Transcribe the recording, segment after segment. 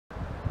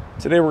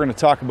Today we're going to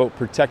talk about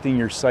protecting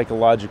your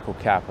psychological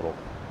capital.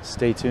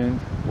 Stay tuned,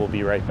 we'll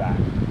be right back.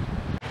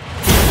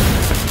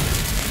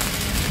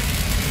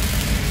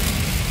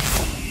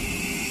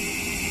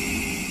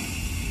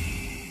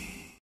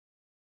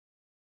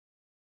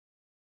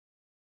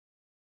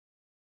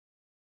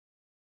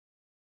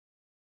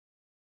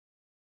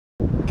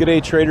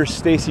 G'day traders,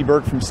 Stacey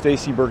Burke from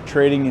Stacey Burke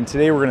Trading, and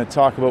today we're going to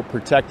talk about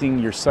protecting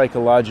your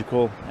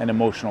psychological and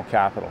emotional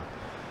capital.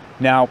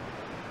 Now,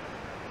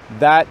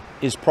 that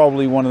is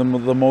probably one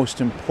of the most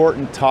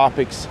important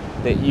topics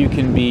that you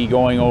can be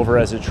going over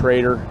as a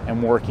trader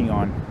and working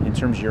on in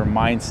terms of your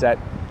mindset.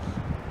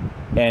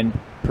 And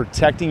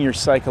protecting your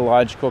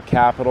psychological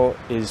capital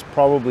is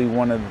probably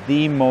one of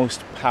the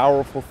most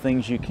powerful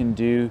things you can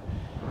do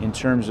in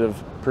terms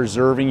of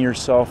preserving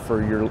yourself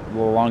for your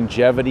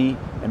longevity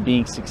and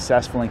being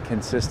successful and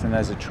consistent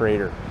as a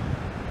trader.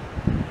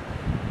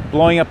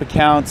 Blowing up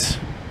accounts,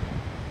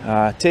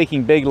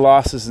 taking big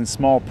losses and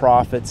small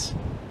profits,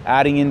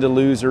 adding into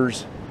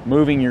losers,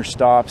 moving your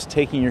stops,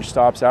 taking your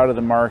stops out of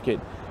the market,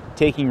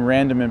 taking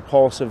random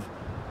impulsive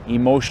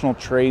emotional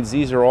trades.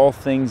 These are all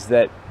things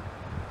that,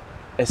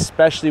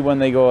 especially when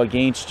they go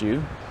against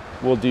you,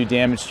 will do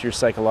damage to your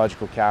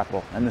psychological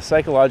capital. And the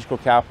psychological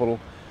capital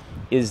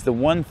is the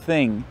one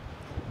thing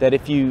that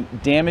if you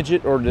damage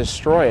it or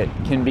destroy it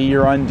can be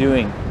your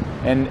undoing.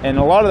 And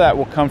a lot of that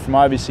will come from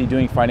obviously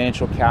doing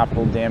financial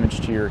capital damage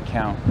to your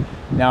account.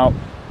 Now,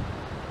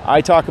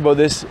 I talk about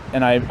this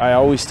and I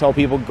always tell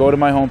people, go to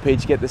my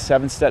homepage, get the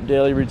 7-step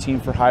daily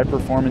routine for high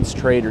performance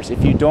traders.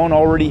 If you don't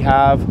already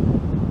have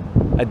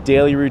a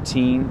daily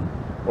routine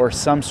or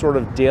some sort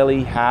of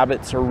daily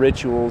habits or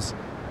rituals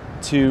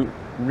to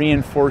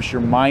reinforce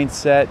your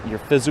mindset, your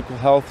physical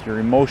health, your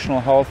emotional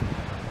health,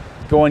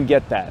 go and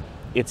get that.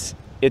 It's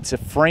a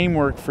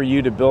framework for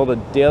you to build a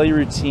daily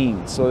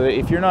routine so that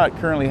if you're not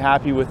currently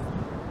happy with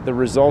the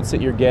results that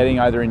you're getting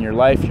either in your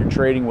life, your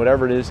trading,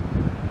 whatever it is,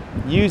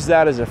 use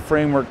that as a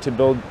framework to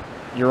build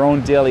your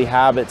own daily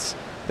habits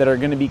that are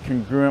going to be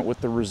congruent with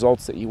the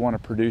results that you want to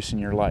produce in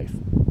your life.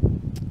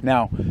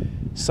 Now,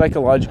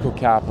 psychological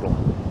capital.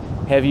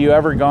 Have you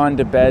ever gone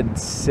to bed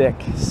sick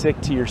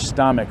to your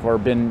stomach, or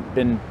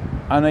been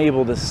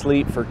unable to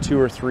sleep for 2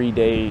 or 3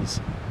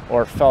 days,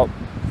 or felt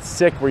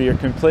sick where you're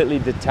completely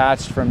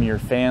detached from your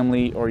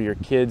family or your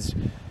kids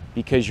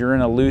because you're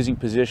in a losing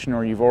position,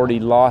 or you've already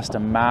lost a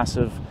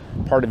massive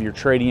part of your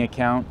trading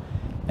account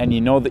and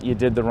you know that you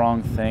did the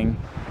wrong thing,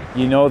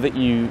 you know that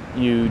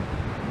you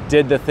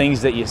did the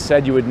things that you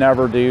said you would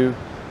never do,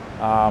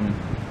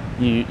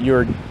 you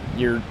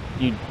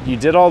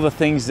did all the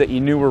things that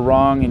you knew were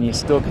wrong and you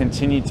still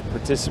continued to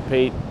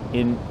participate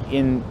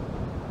in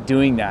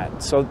doing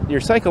that. So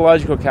your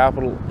psychological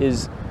capital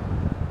is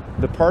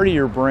the part of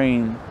your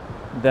brain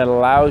that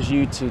allows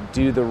you to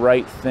do the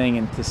right thing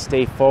and to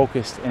stay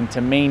focused and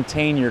to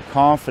maintain your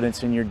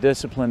confidence and your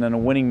discipline and a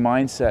winning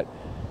mindset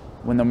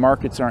when the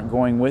markets aren't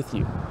going with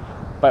you.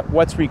 But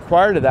what's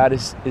required of that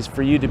is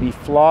for you to be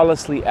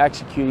flawlessly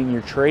executing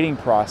your trading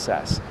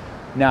process.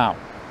 Now,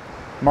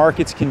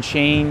 markets can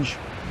change,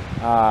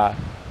 the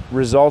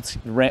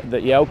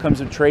outcomes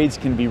of trades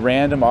can be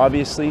random,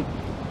 obviously,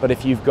 but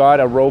if you've got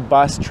a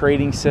robust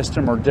trading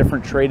system or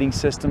different trading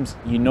systems,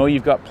 you know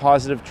you've got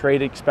positive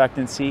trade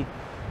expectancy.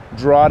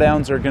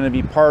 Drawdowns are going to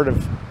be part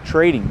of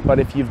trading, but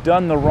if you've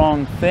done the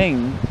wrong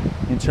thing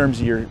in terms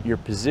of your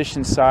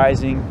position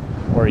sizing,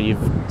 or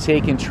you've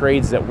taken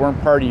trades that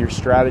weren't part of your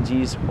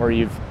strategies, or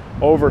you've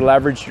over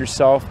leveraged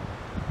yourself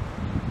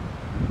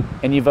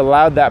and you've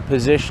allowed that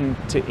position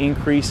to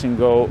increase and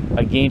go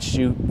against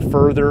you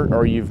further,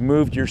 or you've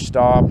moved your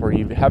stop, or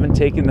you haven't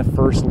taken the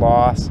first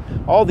loss,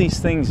 all these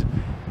things,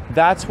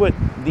 that's what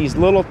these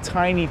little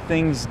tiny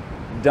things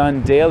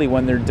done daily,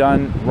 when they're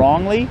done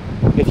wrongly,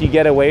 if you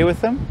get away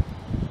with them,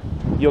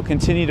 you'll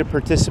continue to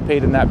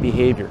participate in that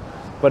behavior.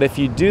 But if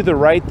you do the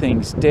right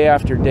things day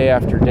after day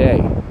after day,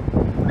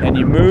 and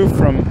you move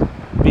from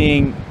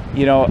being,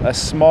 a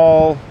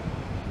small,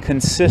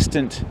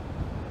 consistent,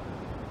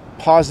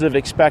 positive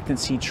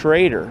expectancy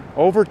trader,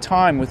 over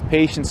time with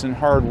patience and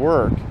hard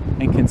work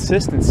and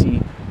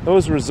consistency,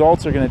 those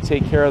results are going to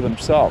take care of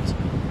themselves.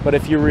 But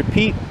if you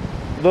repeat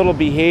little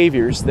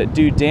behaviors that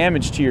do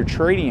damage to your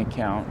trading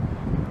account,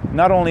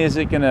 not only is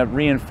it going to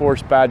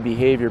reinforce bad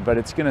behavior, but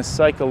it's going to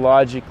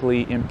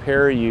psychologically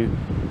impair you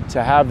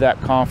to have that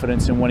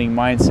confidence and winning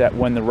mindset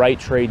when the right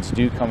trades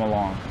do come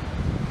along.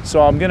 So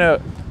I'm going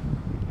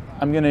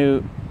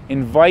to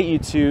invite you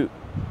to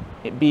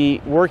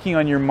be working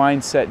on your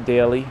mindset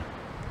daily,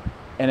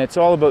 and it's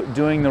all about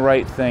doing the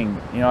right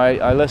thing.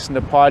 I listened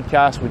to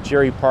podcasts with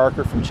Jerry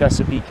Parker from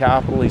Chesapeake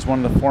Capital. He's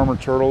one of the former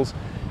Turtles,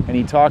 and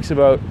he talks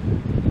about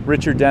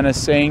Richard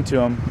Dennis saying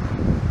to him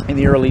in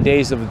the early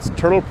days of the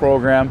Turtle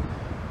program,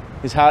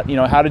 is how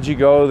did you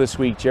go this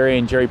week, Jerry?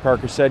 And Jerry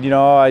Parker said,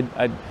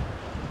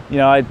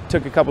 I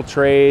took a couple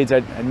trades. I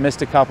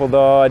missed a couple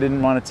though. I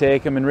didn't want to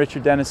take them. And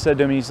Richard Dennis said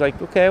to him, he's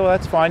like, okay, well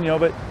that's fine,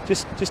 but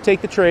just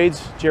take the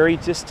trades, Jerry.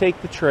 Just take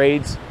the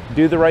trades.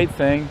 Do the right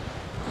thing.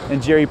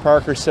 And Jerry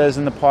Parker says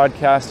in the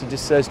podcast, he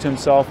just says to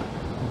himself,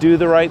 do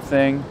the right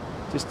thing,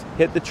 Just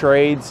hit the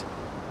trades,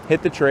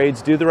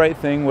 do the right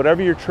thing.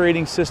 Whatever your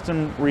trading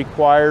system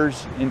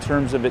requires in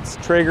terms of its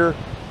trigger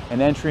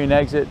and entry and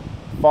exit,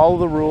 follow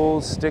the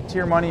rules, stick to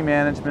your money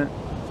management,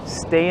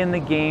 stay in the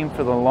game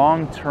for the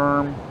long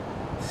term,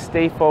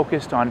 stay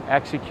focused on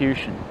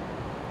execution.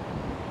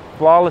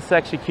 Flawless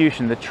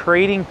execution. The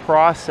trading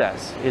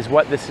process is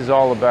what this is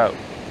all about.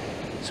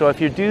 So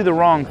if you do the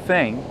wrong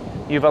thing,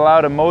 you've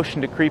allowed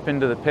emotion to creep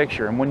into the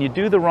picture. And when you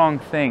do the wrong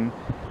thing,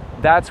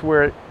 that's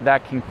where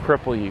that can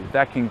cripple you.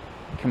 That can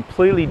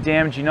completely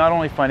damage you, not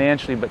only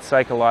financially, but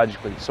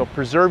psychologically. So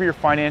preserve your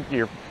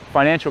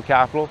financial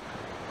capital,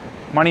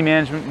 money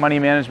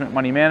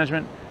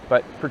management,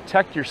 but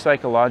protect your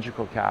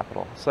psychological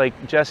capital. It's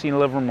like Jesse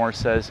Livermore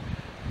says,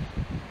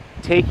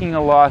 taking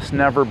a loss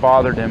never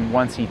bothered him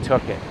once he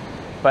took it.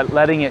 But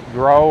letting it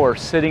grow or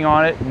sitting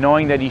on it,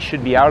 knowing that he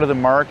should be out of the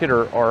market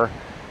or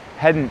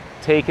hadn't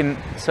taken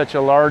such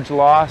a large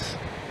loss,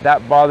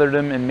 that bothered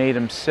him and made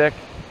him sick,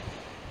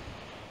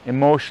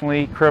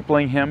 emotionally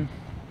crippling him,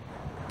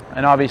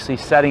 and obviously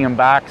setting him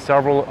back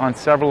on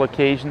several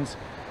occasions.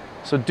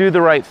 So do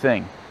the right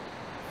thing.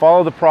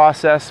 Follow the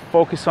process,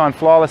 focus on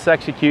flawless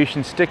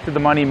execution, stick to the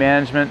money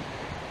management,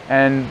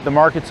 and the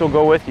markets will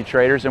go with you,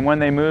 traders. And when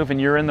they move and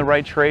you're in the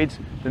right trades,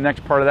 the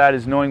next part of that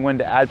is knowing when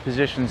to add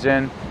positions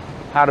in,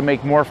 how to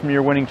make more from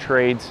your winning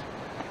trades,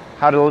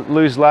 how to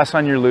lose less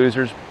on your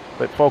losers,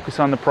 but focus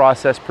on the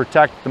process,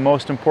 protect the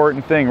most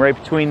important thing right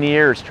between the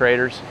ears,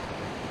 traders.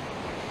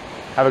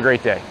 Have a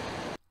great day.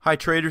 Hi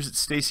traders, it's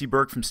Stacey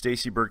Burke from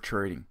Stacey Burke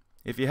Trading.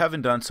 If you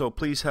haven't done so,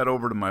 please head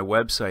over to my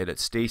website at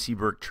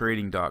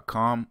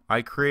staceyburketrading.com.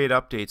 I create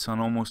updates on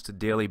almost a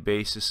daily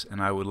basis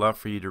and I would love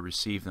for you to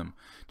receive them.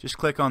 Just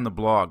click on the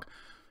blog.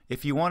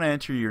 If you want to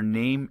enter your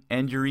name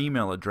and your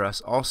email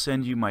address, I'll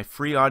send you my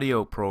free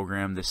audio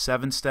program, the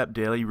 7-Step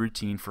Daily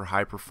Routine for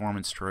High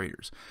Performance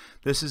Traders.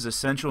 This is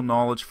essential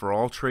knowledge for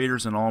all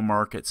traders in all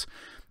markets,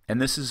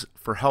 and this is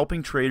for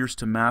helping traders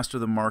to master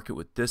the market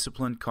with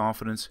discipline,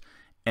 confidence,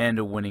 and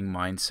a winning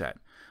mindset.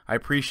 I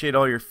appreciate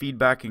all your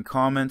feedback and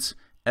comments.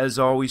 As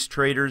always,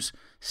 traders,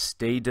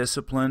 stay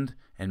disciplined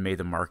and may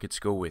the markets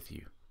go with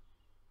you.